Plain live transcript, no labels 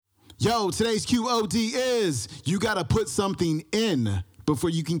Yo, today's QOD is you got to put something in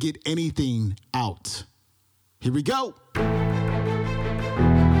before you can get anything out. Here we go.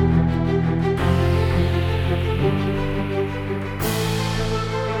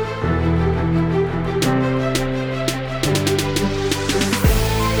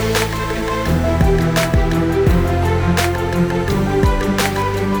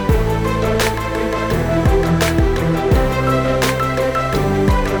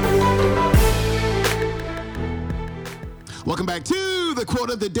 Welcome back to the Quote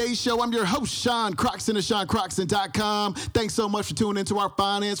of the Day Show. I'm your host, Sean Croxton of SeanCroxton.com. Thanks so much for tuning into our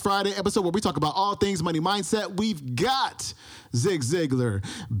Finance Friday episode where we talk about all things money mindset. We've got Ziglar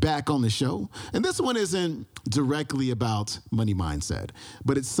back on the show. And this one isn't directly about money mindset,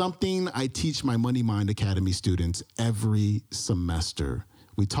 but it's something I teach my Money Mind Academy students every semester.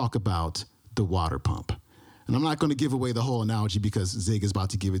 We talk about the water pump. And I'm not going to give away the whole analogy because Zig is about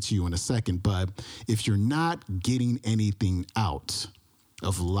to give it to you in a second. But if you're not getting anything out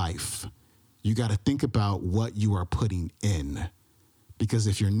of life, you got to think about what you are putting in. Because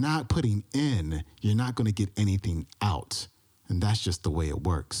if you're not putting in, you're not going to get anything out. And that's just the way it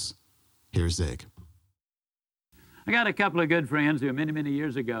works. Here's Zig. I got a couple of good friends who many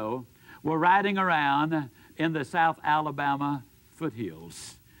years ago were riding around in the South Alabama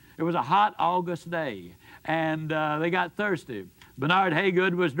foothills. It was a hot August day, and they got thirsty. Bernard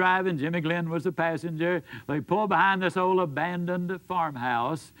Haygood was driving. Jimmy Glenn was the passenger. They pulled behind this old abandoned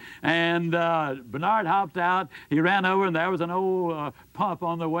farmhouse, and Bernard hopped out. He ran over, and there was an old pump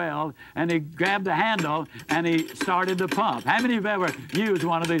on the well, and he grabbed the handle, and he started the pump. How many of you have ever used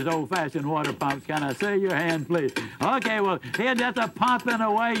one of these old-fashioned water pumps? Can I see your hand, please? Okay, well, he had just a pumping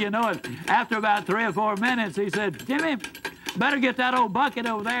away, you know it. After about 3 or 4 minutes, he said, Jimmy, better get that old bucket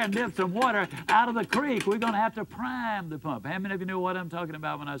over there and dip some water out of the creek. We're going to have to prime the pump. How many of you know what I'm talking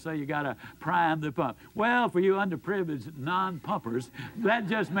about when I say you got to prime the pump? Well, for you underprivileged non-pumpers, that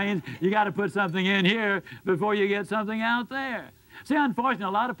just means you got to put something in here before you get something out there. See, unfortunately, a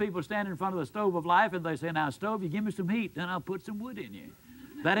lot of people stand in front of the stove of life and they say, now, stove, you give me some heat, then I'll put some wood in you.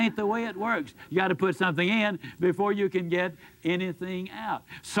 That ain't the way it works. You got to put something in before you can get anything out.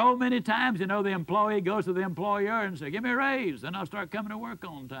 So many times, you know, the employee goes to the employer and says, give me a raise, then I'll start coming to work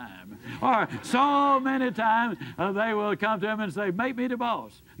on time. Or so many times they will come to him and say, make me the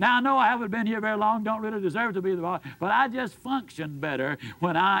boss. Now, I know I haven't been here very long, don't really deserve to be the boss, but I just function better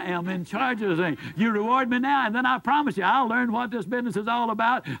when I am in charge of the thing. You reward me now, and then I promise you, I'll learn what this business is all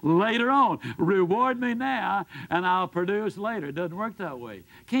about later on. Reward me now, and I'll produce later. It doesn't work that way.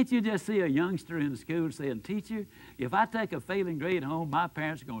 Can't you just see a youngster in school saying, teacher, if I take a failing grade home, my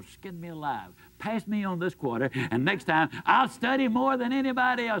parents are going to skin me alive. Pass me on this quarter, and next time I'll study more than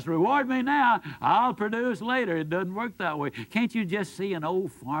anybody else. Reward me now, I'll produce later. It doesn't work that way. Can't you just see an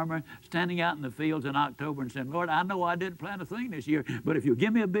old farmer standing out in the fields in October and saying, Lord, I know I didn't plant a thing this year, but if you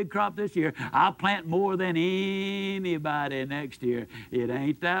give me a big crop this year, I'll plant more than anybody next year. It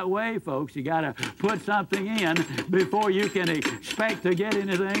ain't that way, folks. You got to put something in before you can expect to get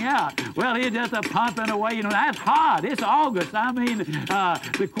anything out. Well, he's just a pumping away. You know, that's hot. It's August. I mean,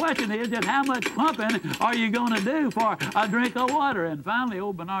 the question is just how much pumping are you going to do for a drink of water? And finally,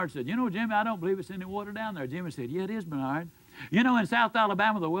 old Bernard said, you know, Jimmy, I don't believe it's any water down there. Jimmy said, yeah, it is, Bernard. You know, in South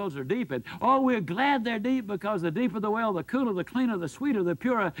Alabama, the wells are deep. And, oh, we're glad they're deep because the deeper the well, the cooler, the cleaner, the sweeter, the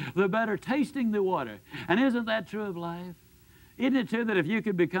purer, the better tasting the water. And isn't that true of life? Isn't it true that if you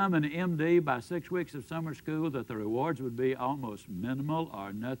could become an MD by 6 weeks of summer school, that the rewards would be almost minimal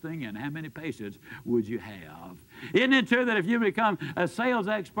or nothing? And how many patients would you have? Isn't it true that if you become a sales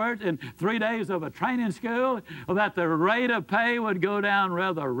expert in 3 days of a training school, that the rate of pay would go down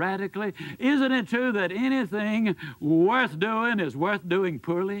rather radically? Isn't it true that anything worth doing is worth doing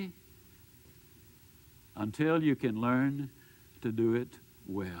poorly? Until you can learn to do it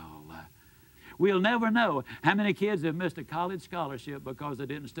well. We'll never know how many kids have missed a college scholarship because they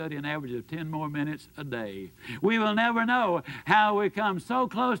didn't study an average of 10 more minutes a day. We will never know how we come so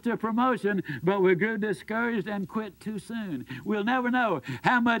close to promotion, but we grew discouraged and quit too soon. We'll never know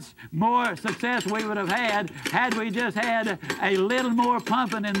how much more success we would have had we just had a little more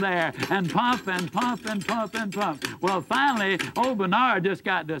pumping in there, and pump and pump and pump and pump. Well, finally, old Bernard just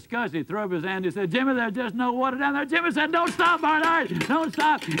got disgusted. He threw up his hand. He said, Jimmy, there's just no water down there. Jimmy said, don't stop, Bernard. Don't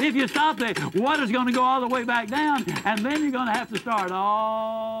stop. If you stop, the water's going to go all the way back down, and then you're going to have to start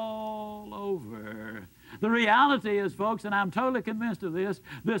all over. The reality is, folks, and I'm totally convinced of this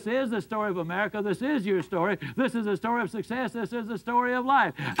is the story of America. This is your story. This is a story of success. This is the story of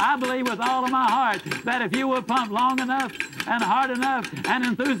life. I believe with all of my heart that if you will pump long enough and hard enough and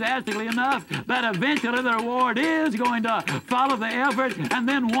enthusiastically enough, that eventually the reward is going to follow the effort. And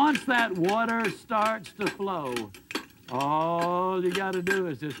then once that water starts to flow, all you got to do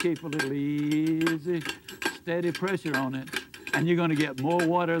is just keep a little easy, steady pressure on it, and you're going to get more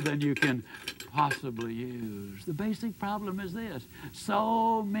water than you can possibly use. The basic problem is this.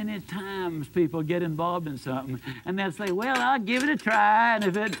 So many times people get involved in something and they'll say, well, I'll give it a try, and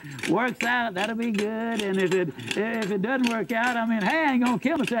if it works out, that'll be good, and if it doesn't work out, I mean, hey, I ain't gonna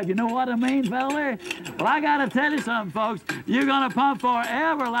kill myself. You know what I mean, fella? Well, I gotta tell you something, folks. You're gonna pump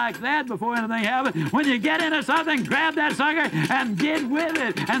forever like that before anything happens. When you get into something, grab that sucker and get with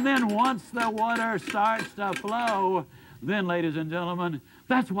it. And then once the water starts to flow, then, ladies and gentlemen,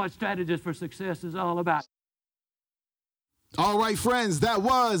 that's what Strategies for Success is all about. All right, friends, that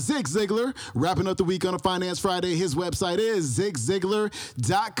was Zig Ziglar wrapping up the week on a Finance Friday. His website is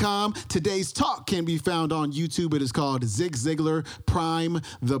zigziglar.com. Today's talk can be found on YouTube. It is called Zig Ziglar Prime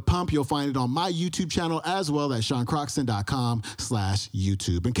the Pump. You'll find it on my YouTube channel as well at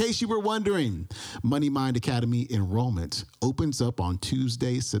SeanCroxton.com/YouTube. In case you were wondering, Money Mind Academy enrollment opens up on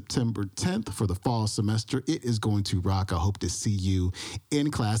Tuesday, September 10th for the fall semester. It is going to rock. I hope to see you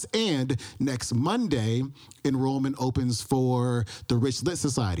in class. And next Monday, enrollment opens for the Rich Lit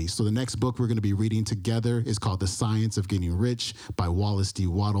Society. So the next book we're going to be reading together is called The Science of Getting Rich by Wallace D.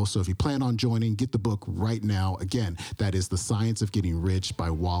 Wattles. So if you plan on joining, get the book right now. Again, that is The Science of Getting Rich by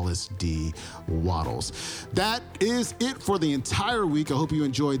Wallace D. Wattles. That is it for the entire week. I hope you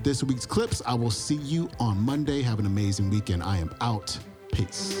enjoyed this week's clips. I will see you on Monday. Have an amazing weekend. I am out.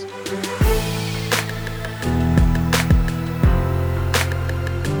 Peace.